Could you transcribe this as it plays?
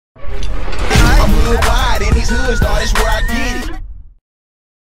hoods, dawg, that's where I get it.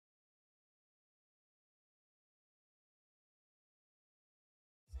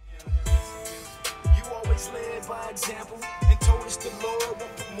 You always led by example and told us the Lord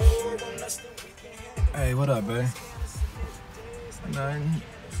want more on us than we can handle. Hey, what up, babe? Nothing.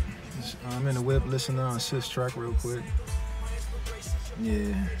 I'm in the whip listening on Sis track real quick. Yeah,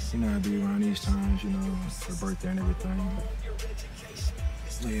 you know how I be around these times, you know, for birthday and everything.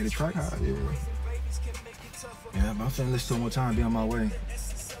 Yeah, the track hot, yeah. Yeah, but I'm finna listen to it one more time, be on my way.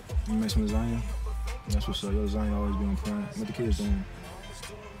 You make some lasagna? That's what's up. Yo, lasagna always be on point. What the kids doing?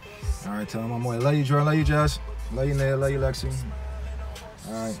 All right, tell them I'm on my way. Love you, Jordan. Love you, Jess. Love you, Ned. Love you, Lexi.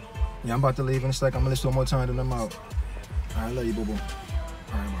 All right. Yeah, I'm about to leave in a sec. I'm gonna listen to it one more time, then I'm out. All right, love you, boo-boo. All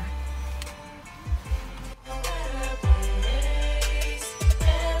right, bye.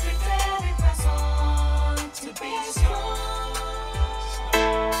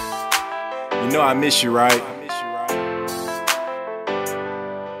 You know I miss you, right?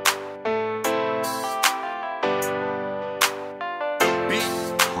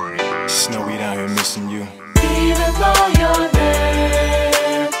 Snowy down here missing you. Even though you're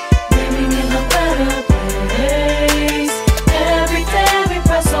there, living in a better place. Every day we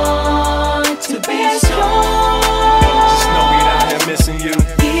press on to be strong. Snowy down here missing you.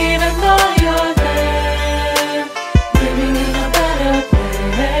 Even though you're there, living in a better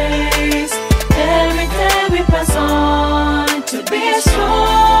place. Every day we press on to be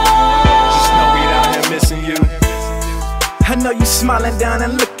strong. Snowy down here missing you. I know you smiling down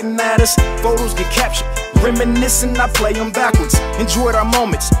and looking at us. Photos get captured, reminiscing, I play them backwards. Enjoyed our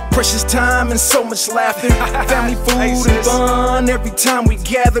moments, precious time and so much laughter. Family food and fun every time we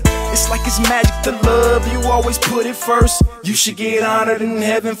gather. It's like it's magic, the love, you always put it first. You should get honored in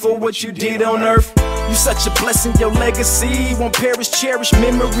heaven for what you did on earth. You such a blessing, your legacy won't perish. Cherish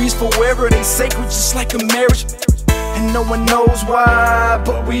memories forever, they sacred just like a marriage. And no one knows why,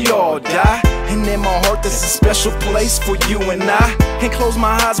 but we all die. And in my heart there's a special place for you and I. Can't close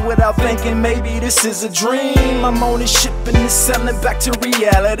my eyes without thinking maybe this is a dream. I'm on this ship and it's sailing back to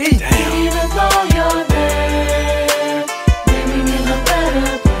reality. Damn. Even though you're there, living in a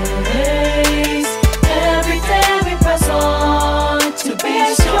better place. Every day we press on to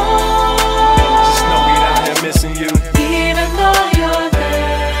be strong. Snowy down here missing you. Even though you're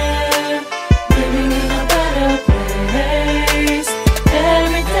there, living in a better place.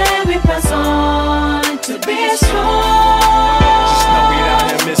 Every day we press on to be strong. Snowy down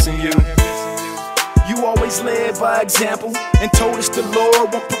here missing you. You always led by example and told us the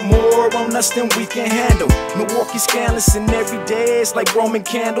Lord won't put more on us than we can handle. Milwaukee scandalous and every day it's like Roman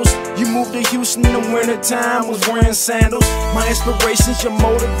candles. You moved to Houston in the winter time, was wearing sandals. My inspiration's your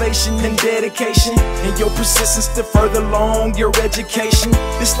motivation and dedication, and your persistence to further along your education.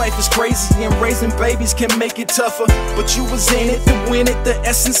 This life is crazy and raising babies can make it tougher, but you was in it to win it, the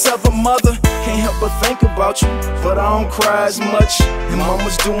essence of a mother. Can't help but think about you, but I don't cry as much. And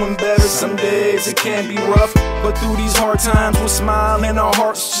mama's doing better, some days it can be rough, but through these hard times we'll smile in our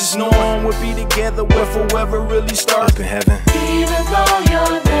hearts, just knowing we'll be together where forever really starts. Up in heaven. Even though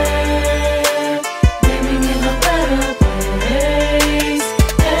you're there, living in a better place.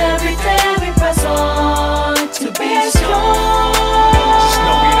 Every day we press on to be strong.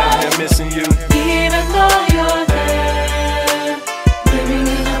 Snowy down here missing you. Even though you're there, living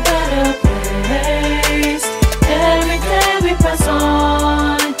in a better place. Every day we press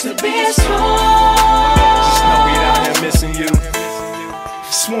on to be strong. Snowy down here missing you.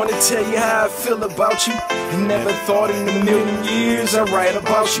 Just wanna tell you how I feel about you. And never thought in a million years I'd write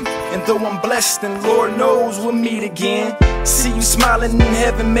about you. And though I'm blessed and Lord knows we'll meet again, see you smiling in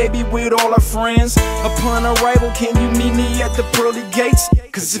heaven, maybe with all our friends. Upon arrival, can you meet me at the pearly gates?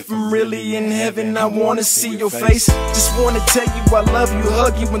 Cause if I'm really in heaven, I wanna see your face. Just wanna tell you I love you,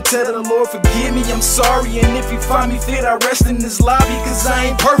 hug you, and tell the Lord forgive me, I'm sorry. And if you find me fit, I rest in this lobby, cause I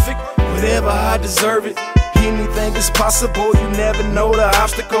ain't perfect. Whatever, I deserve it. Anything is possible, you never know the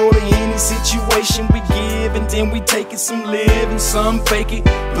obstacle to any situation we give, and then we take it, some live and some fake it,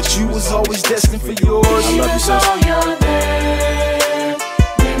 but you was always destined for yours. I love you, sis. Even though you're there,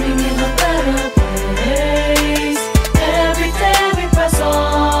 living in a better place. Every day we press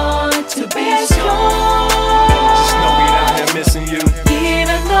on to be strong. Snowy down here missing you.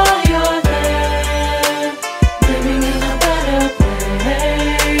 Even though you're there, living in a better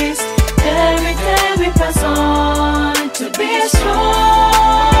place. Every day we press on to be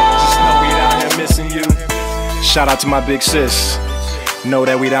strong. Snowy down here missing you. Shout out to my big sis. Know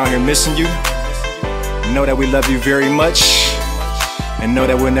that we down here missing you. Know that we love you very much. And know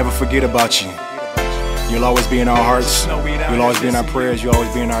that we'll never forget about you. You'll always be in our hearts. You'll always be in our prayers. You'll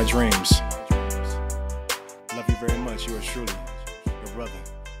always be in our dreams. Love you very much. Yours truly, your brother,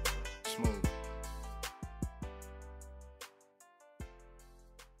 Smooth.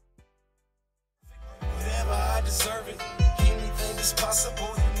 Whatever I deserve it, anything is possible.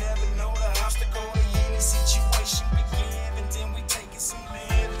 You never know the obstacle in any situation we give, and then we take it some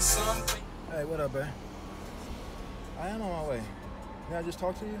living, something. Hey, what up, babe? I am on my way. Can I just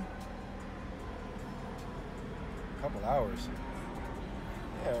talk to you? A couple hours.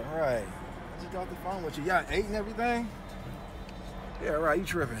 Yeah, right. I just got off the phone with you. Y'all ate and everything? Yeah, right. You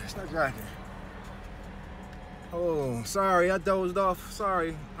tripping. Stop jacking. Oh, sorry. I dozed off.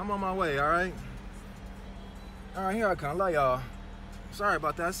 Sorry. I'm on my way, all right? All right, here I come. Love y'all. Sorry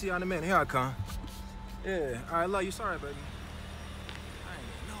about that. I'll see y'all in a minute. Here I come. Yeah. All right, love you. Sorry, baby. I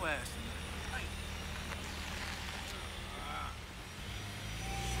ain't got no ass tonight.